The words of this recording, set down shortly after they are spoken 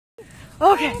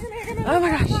Okay. Oh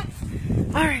my gosh.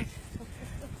 All right.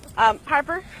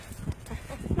 Harper,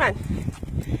 come on.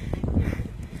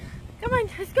 Come on,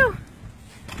 let's go.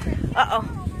 Uh-oh.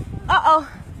 Uh-oh.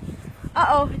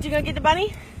 Uh-oh. Are you gonna get the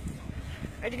bunny?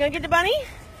 Are you gonna get the bunny?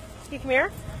 You come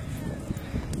here.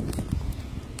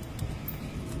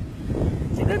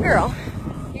 It's a good girl.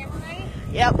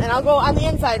 Yep, and I'll go on the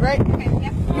inside, right? Okay,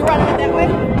 yep. You running it that way?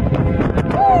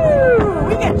 Woo!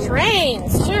 We got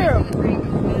trains, too.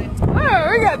 Oh,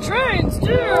 we got trains, too.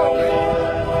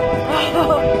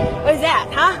 Oh, what is that,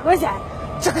 huh? What is that?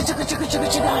 Chugga, chugga, chugga, chugga,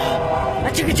 chugga.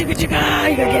 Chugga, chugga, chugga.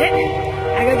 You gonna get it?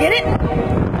 I gonna get it?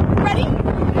 Ready?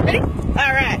 Ready?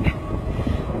 All right.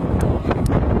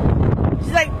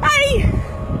 She's like, bye.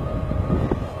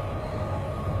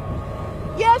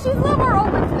 Yeah, she's a little more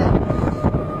open today.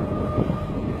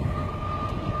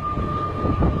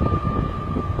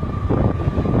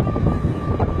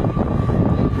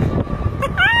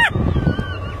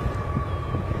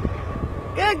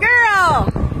 Good girl.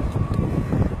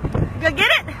 Go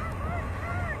get it.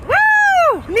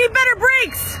 Woo! Need better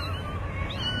brakes.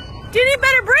 Do you need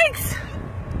better brakes?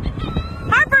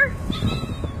 Harper.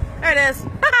 There it is.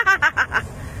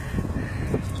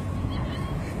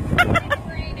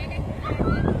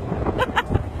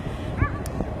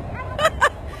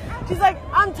 She's like,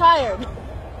 I'm tired.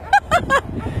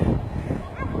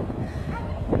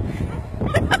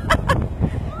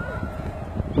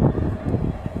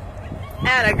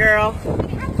 Atta girl.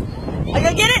 I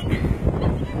go get it.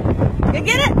 You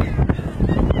get it?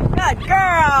 Good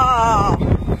girl.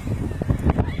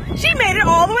 She made it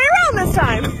all the way around this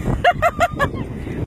time.